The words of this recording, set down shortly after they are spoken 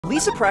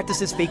Lisa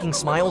practices faking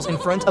smiles in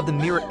front of the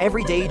mirror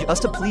every day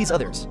just to please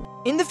others.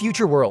 In the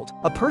future world,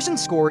 a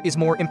person's score is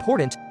more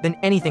important than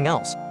anything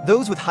else.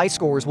 Those with high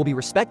scores will be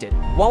respected,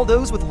 while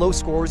those with low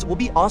scores will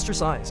be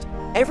ostracized.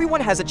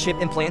 Everyone has a chip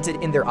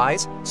implanted in their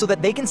eyes so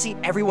that they can see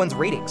everyone's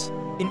ratings.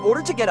 In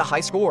order to get a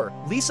high score,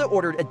 Lisa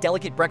ordered a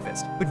delicate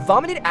breakfast, but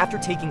vomited after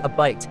taking a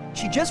bite.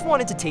 She just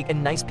wanted to take a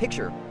nice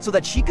picture so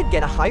that she could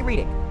get a high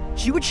rating.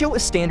 She would show a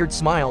standard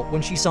smile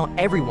when she saw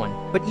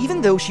everyone, but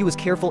even though she was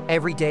careful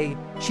every day,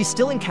 she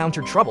still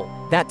encountered trouble.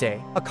 That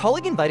day, a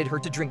colleague invited her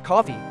to drink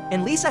coffee,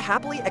 and Lisa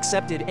happily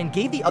accepted and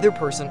gave the other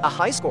person a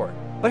high score.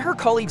 But her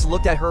colleagues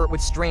looked at her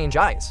with strange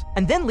eyes,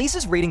 and then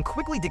Lisa's rating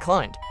quickly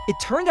declined. It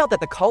turned out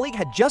that the colleague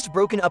had just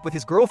broken up with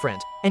his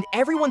girlfriend, and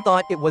everyone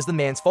thought it was the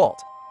man's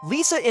fault.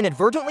 Lisa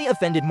inadvertently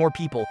offended more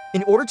people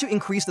in order to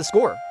increase the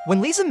score. When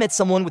Lisa met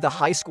someone with a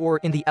high score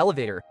in the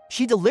elevator,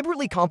 she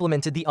deliberately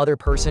complimented the other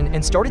person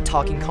and started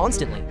talking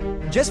constantly.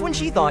 Just when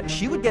she thought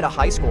she would get a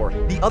high score,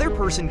 the other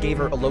person gave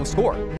her a low score.